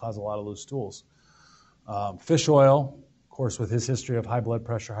uncomfortable and cause a lot of loose stools. Fish oil, of course, with his history of high blood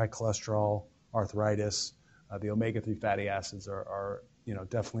pressure, high cholesterol, arthritis, the omega-3 fatty acids are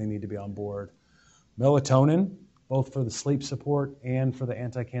definitely need to be on board. Melatonin, both for the sleep support and for the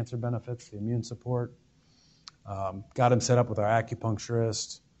anti-cancer benefits, the immune support. Got him set up with our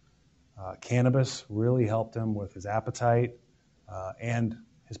acupuncturist. Cannabis really helped him with his appetite and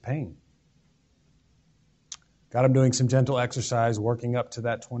his pain. Got him doing some gentle exercise, working up to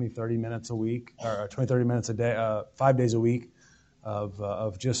that 20-30 minutes a week, or 20-30 minutes a day, 5 days a week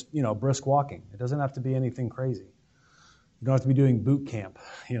of just, brisk walking. It doesn't have to be anything crazy. You don't have to be doing boot camp.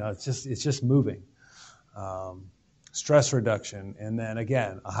 It's just moving. Stress reduction, and then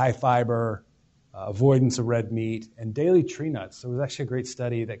again, a high fiber, avoidance of red meat, and daily tree nuts. There was actually a great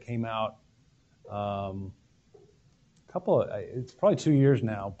study that came out it's probably 2 years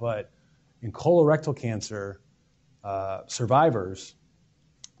now, but in colorectal cancer survivors,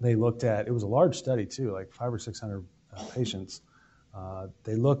 they looked at, it was a large study too, like 500 or 600 patients.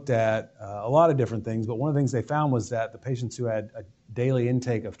 They looked at a lot of different things, but one of the things they found was that the patients who had a daily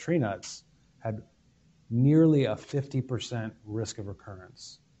intake of tree nuts had nearly a 50% risk of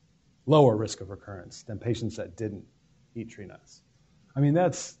recurrence, lower risk of recurrence than patients that didn't eat tree nuts. I mean,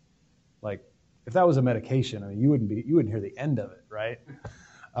 that's like, if that was a medication, you wouldn't hear the end of it, right?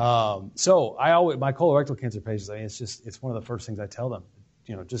 So my colorectal cancer patients, it's one of the first things I tell them,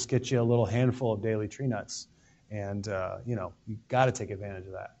 just get you a little handful of daily tree nuts, and you got to take advantage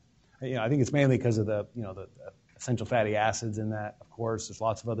of that. I think it's mainly because of the essential fatty acids in that. Of course, there's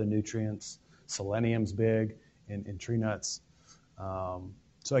lots of other nutrients. Selenium's big in tree nuts.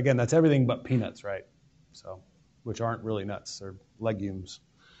 So again, that's everything but peanuts, right? So, which aren't really nuts, they're legumes.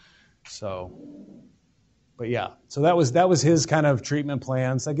 So, yeah, so that was his kind of treatment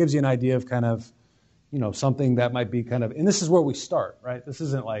plan. So that gives you an idea of kind of, something that might be kind of, and this is where we start, right? This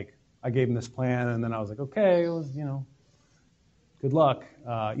isn't like I gave him this plan and then I was like, okay, well, good luck.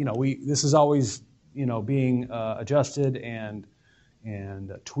 This is always, being adjusted and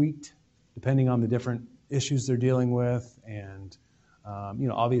tweaked depending on the different issues they're dealing with. And,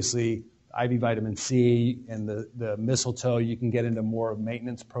 obviously IV vitamin C and the mistletoe, you can get into more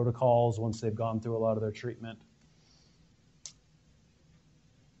maintenance protocols once they've gone through a lot of their treatment.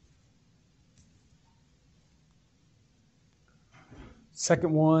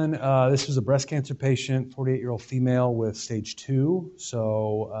 Second one, this was a breast cancer patient, 48-year-old female with stage 2.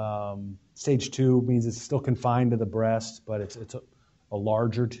 So stage 2 means it's still confined to the breast, but it's a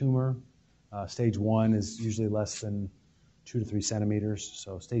larger tumor. Stage 1 is usually less than 2 to 3 centimeters.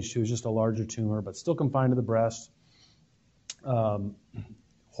 So stage 2 is just a larger tumor, but still confined to the breast.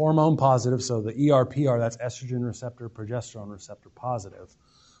 Hormone positive, so the ERPR, that's estrogen receptor, progesterone receptor positive,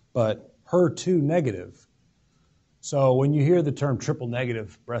 but HER2 negative. So when you hear the term triple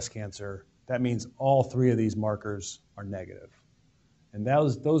negative breast cancer, that means all 3 of these markers are negative. And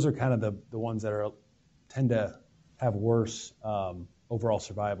those are kind of the ones that tend to have worse overall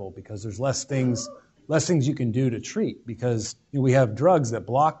survival because there's less things you can do to treat because we have drugs that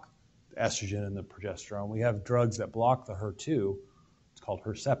block the estrogen and the progesterone. We have drugs that block the HER2. It's called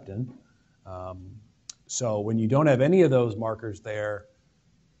Herceptin. So when you don't have any of those markers there,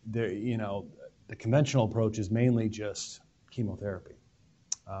 the conventional approach is mainly just chemotherapy.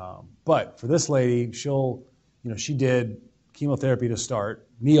 But for this lady, she did chemotherapy to start,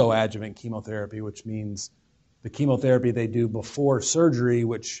 neoadjuvant chemotherapy, which means the chemotherapy they do before surgery,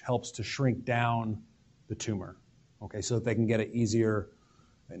 which helps to shrink down the tumor, okay, so that they can get an easier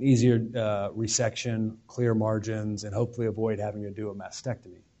resection, clear margins, and hopefully avoid having to do a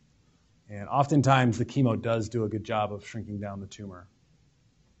mastectomy. And oftentimes the chemo does do a good job of shrinking down the tumor.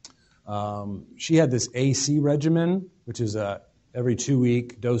 She had this AC regimen, which is a every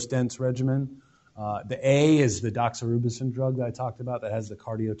 2-week dose-dense regimen. The A is the doxorubicin drug that I talked about that has the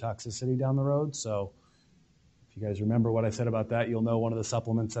cardiotoxicity down the road. So if you guys remember what I said about that, you'll know one of the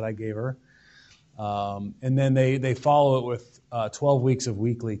supplements that I gave her. And then they follow it with 12 weeks of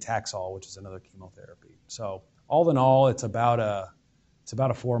weekly Taxol, which is another chemotherapy. So all in all, it's about a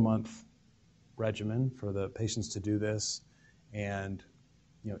 4-month regimen for the patients to do this. And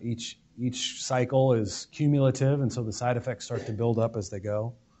each cycle is cumulative, and so the side effects start to build up as they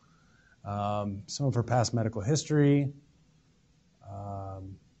go. Some of her past medical history.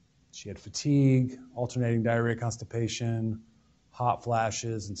 She had fatigue, alternating diarrhea, constipation, hot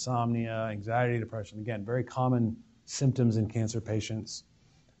flashes, insomnia, anxiety, depression. Again, very common symptoms in cancer patients.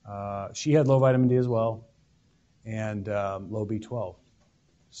 She had low vitamin D as well and low B12.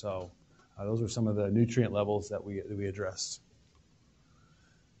 So those were some of the nutrient levels that we addressed.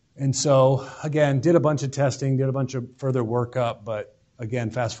 And so, again, did a bunch of testing, did a bunch of further workup, but again,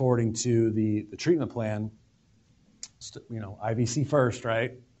 fast forwarding to the treatment plan, IVC first,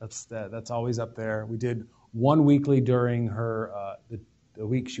 right? That's always up there. We did 1 weekly during her the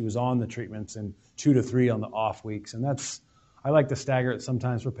week she was on the treatments and 2 to 3 on the off weeks. And I like to stagger it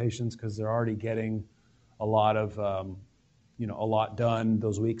sometimes for patients because they're already getting a lot of, a lot done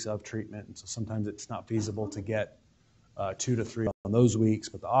those weeks of treatment. And so sometimes it's not feasible to get 2 to 3 on those weeks,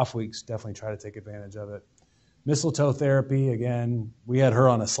 but the off weeks definitely try to take advantage of it. Mistletoe therapy, again, we had her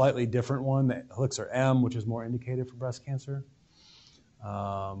on a slightly different one, the Elixir M, which is more indicated for breast cancer.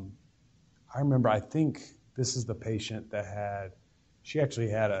 I remember, I think this is the patient that she actually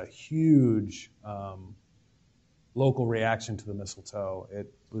had a huge local reaction to the mistletoe.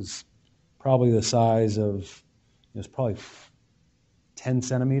 It was probably the size of, it was probably 10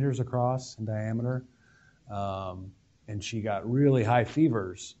 centimeters across in diameter. And she got really high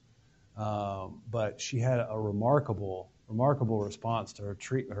fevers, but she had a remarkable response to her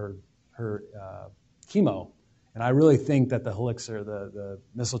chemo. And I really think that the Elixir, the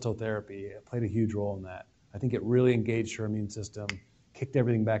mistletoe therapy, played a huge role in that. I think it really engaged her immune system, kicked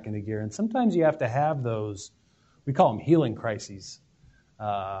everything back into gear. And sometimes you have to have those, we call them healing crises,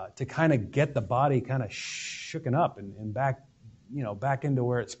 to kind of get the body kind of shooken up and back into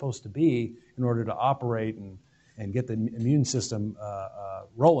where it's supposed to be in order to operate and get the immune system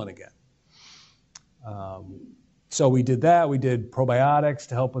rolling again. So we did that. We did probiotics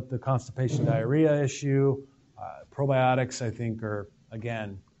to help with the constipation diarrhea issue. Probiotics, I think, are,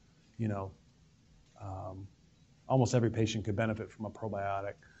 again, almost every patient could benefit from a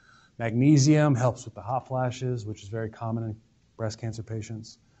probiotic. Magnesium helps with the hot flashes, which is very common in breast cancer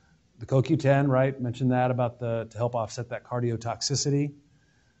patients. The CoQ10, right? Mentioned that about to help offset that cardiotoxicity.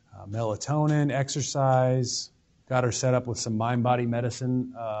 melatonin, exercise, got her set up with some mind-body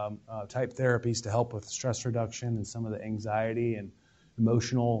medicine type therapies to help with stress reduction and some of the anxiety and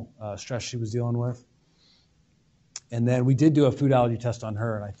emotional stress she was dealing with. And then we did do a food allergy test on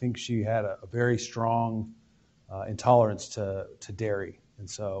her, and I think she had a very strong intolerance to dairy. And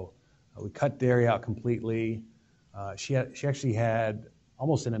so we cut dairy out completely. She actually had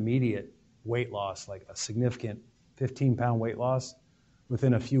almost an immediate weight loss, like a significant 15-pound weight loss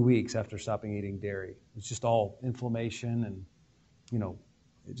within a few weeks after stopping eating dairy. It's just all inflammation and,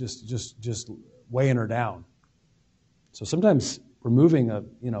 it just weighing her down. So sometimes removing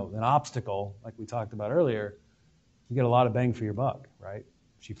an obstacle, like we talked about earlier, you get a lot of bang for your buck, right?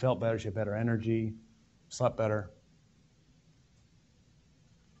 She felt better, she had better energy, slept better.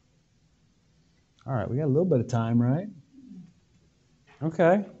 All right, we got a little bit of time, right?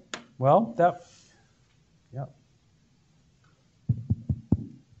 Okay. Well, yeah.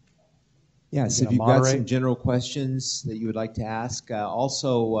 Yes, if you've got some general questions that you would like to ask.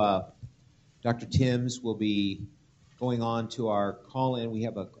 Also, Dr. Timms will be going on to our call-in. We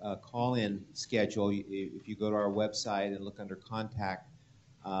have a call-in schedule. If you go to our website and look under contact,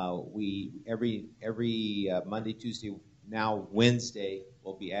 we every Monday, Tuesday, now Wednesday,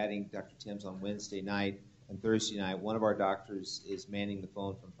 we'll be adding Dr. Timms on Wednesday night and Thursday night. One of our doctors is manning the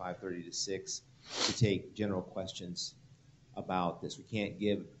phone from 5:30 to 6 to take general questions about this. We can't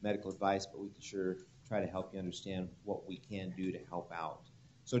give medical advice, but we can sure try to help you understand what we can do to help out.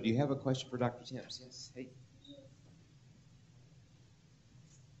 So do you have a question for Dr. Timms? Yes. Hey.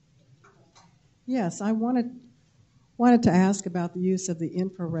 Yes, I wanted to ask about the use of the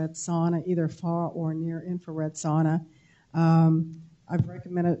infrared sauna, either far or near infrared sauna. I've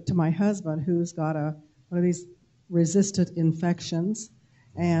recommended it to my husband, who's got one of these resistant infections.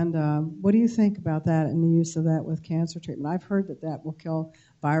 And what do you think about that and the use of that with cancer treatment? I've heard that will kill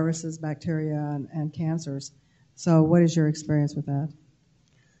viruses, bacteria, and cancers. So what is your experience with that?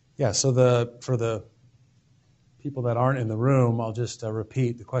 Yeah, so for the people that aren't in the room, I'll just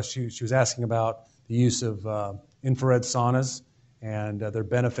repeat the question. She was asking about the use of infrared saunas and their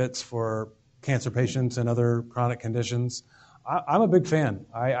benefits for cancer patients and other chronic conditions. I'm a big fan.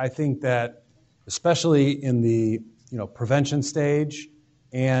 I think that especially in the prevention stage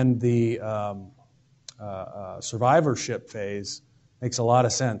and the survivorship phase makes a lot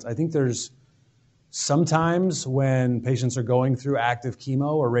of sense. I think there's sometimes when patients are going through active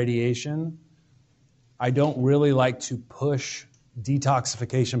chemo or radiation, I don't really like to push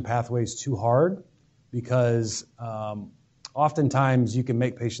detoxification pathways too hard because oftentimes you can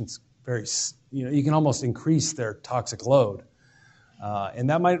make patients you can almost increase their toxic load. And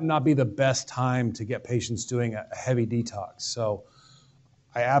that might not be the best time to get patients doing a heavy detox. So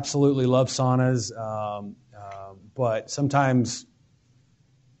I absolutely love saunas, but sometimes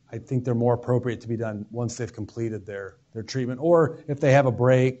I think they're more appropriate to be done once they've completed their treatment, or if they have a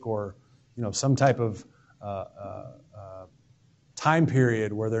break or some type of time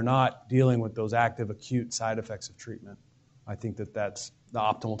period where they're not dealing with those active acute side effects of treatment. I think that's the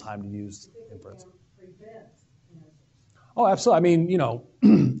optimal time to use infrared. Oh, absolutely. I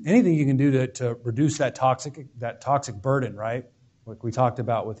mean, anything you can do to reduce that toxic burden, right? Like we talked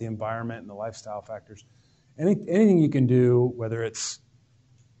about with the environment and the lifestyle factors. Anything you can do, whether it's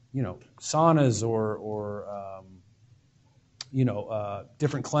saunas or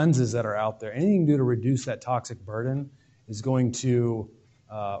different cleanses that are out there, anything you can do to reduce that toxic burden is going to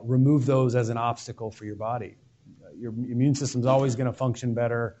remove those as an obstacle for your body. Your immune system is always going to function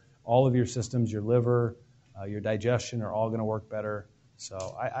better. All of your systems, your liver, your digestion are all going to work better.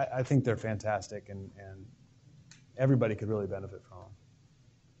 So I think they're fantastic, and everybody could really benefit from them.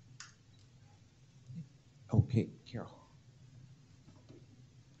 Okay, Carol.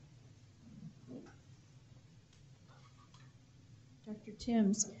 Dr.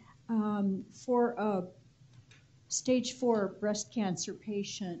 Timms, for a stage 4 breast cancer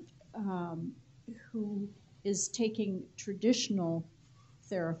patient who is taking traditional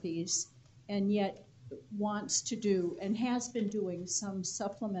therapies and yet wants to do and has been doing some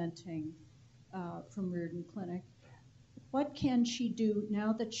supplementing from Riordan Clinic, what can she do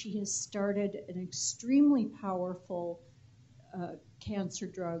now that she has started an extremely powerful cancer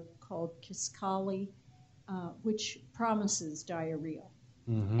drug called Kisqali, which promises diarrhea?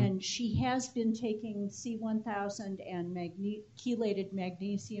 Mm-hmm. And she has been taking C1000 and chelated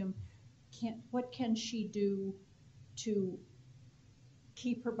magnesium. What can she do to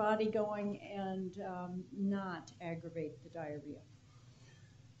keep her body going and not aggravate the diarrhea?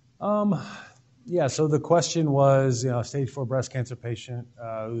 Yeah, so the question was, stage 4 breast cancer patient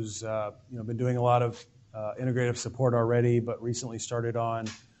who's been doing a lot of integrative support already, but recently started on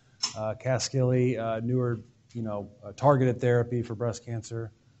Cascilly, newer, targeted therapy for breast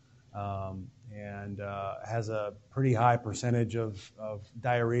cancer, and has a pretty high percentage of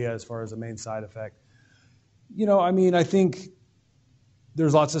diarrhea as far as the main side effect. I think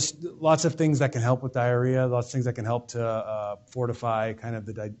there's lots of things that can help with diarrhea, lots of things that can help to fortify kind of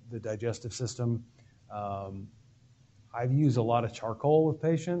the digestive system. I've used a lot of charcoal with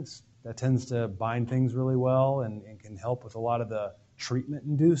patients. That tends to bind things really well and can help with a lot of the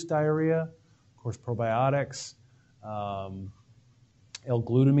treatment-induced diarrhea. Of course, probiotics.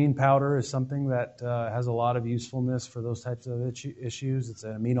 L-glutamine powder is something that has a lot of usefulness for those types of issues. It's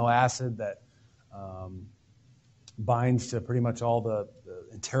an amino acid that binds to pretty much all the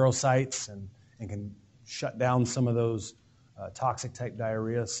enterocytes and can shut down some of those toxic type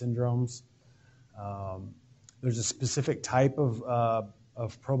diarrhea syndromes. There's a specific type of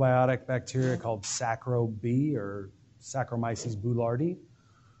probiotic bacteria called Sacro-B or Saccharomyces boulardii,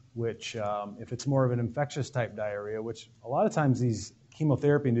 which if it's more of an infectious type diarrhea, which a lot of times these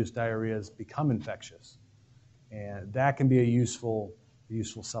chemotherapy-induced diarrheas become infectious, and that can be a useful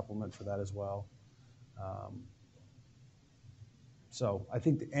supplement for that as well. So I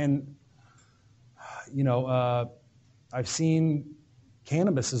think, I've seen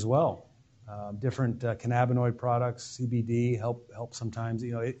cannabis as well. Different cannabinoid products, CBD, help sometimes.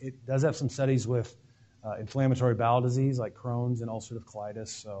 It does have some studies with inflammatory bowel disease like Crohn's and ulcerative colitis.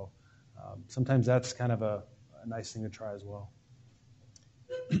 So sometimes that's kind of a nice thing to try as well.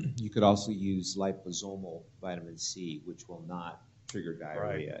 You could also use liposomal vitamin C, which will not trigger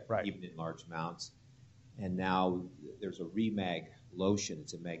diarrhea, right. even in large amounts. And now there's a Remag lotion.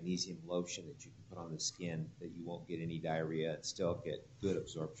 It's a magnesium lotion that you can put on the skin that you won't get any diarrhea and still get good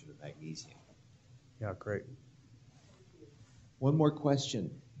absorption of magnesium. Yeah, great. One more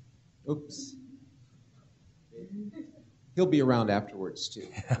question. Oops. He'll be around afterwards, too.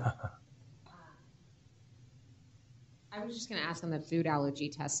 I was just going to ask on the food allergy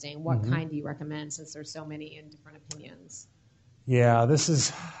testing, what kind do you recommend since there's so many in different opinions? Yeah,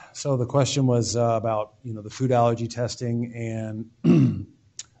 so the question was about, the food allergy testing and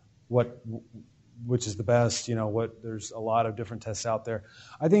which is the best, there's a lot of different tests out there.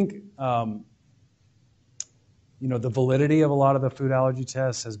 I think, the validity of a lot of the food allergy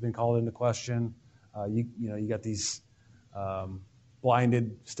tests has been called into question. You got these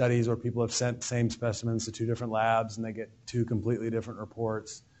blinded studies where people have sent same specimens to two different labs and they get two completely different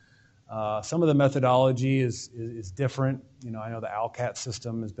reports. Some of the methodology is different. I know the ALCAT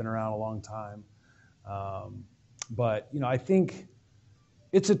system has been around a long time. But I think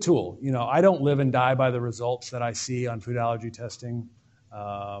it's a tool. I don't live and die by the results that I see on food allergy testing.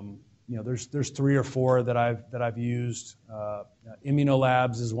 There's 3 or 4 that I've used.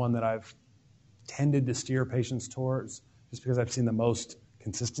 Immunolabs is one that I've tended to steer patients towards just because I've seen the most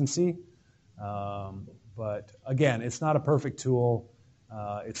consistency. But again, it's not a perfect tool.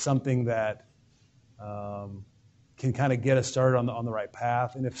 It's something that can kind of get us started on the right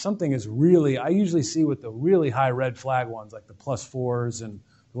path. And if something is I usually see with the really high red flag ones, like the +4s and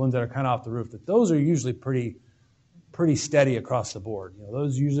the ones that are kind of off the roof, that those are usually pretty steady across the board.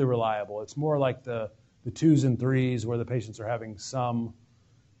 Those are usually reliable. It's more like the 2s and 3s where the patients are having some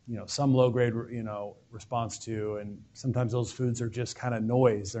low-grade, response to, and sometimes those foods are just kind of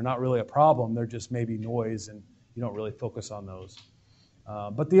noise. They're not really a problem. They're just maybe noise, and you don't really focus on those.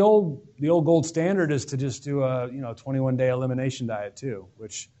 But the old gold standard is to just do a 21-day elimination diet too,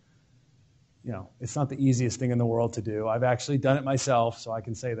 which it's not the easiest thing in the world to do. I've actually done it myself, so I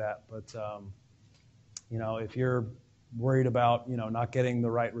can say that. But if you're worried about not getting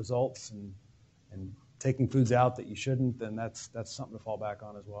the right results and taking foods out that you shouldn't, then that's something to fall back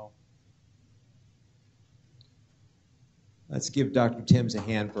on as well. Let's give Dr. Timms a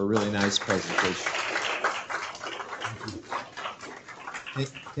hand for a really nice presentation.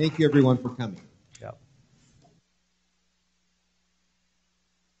 Thank you, everyone, for coming.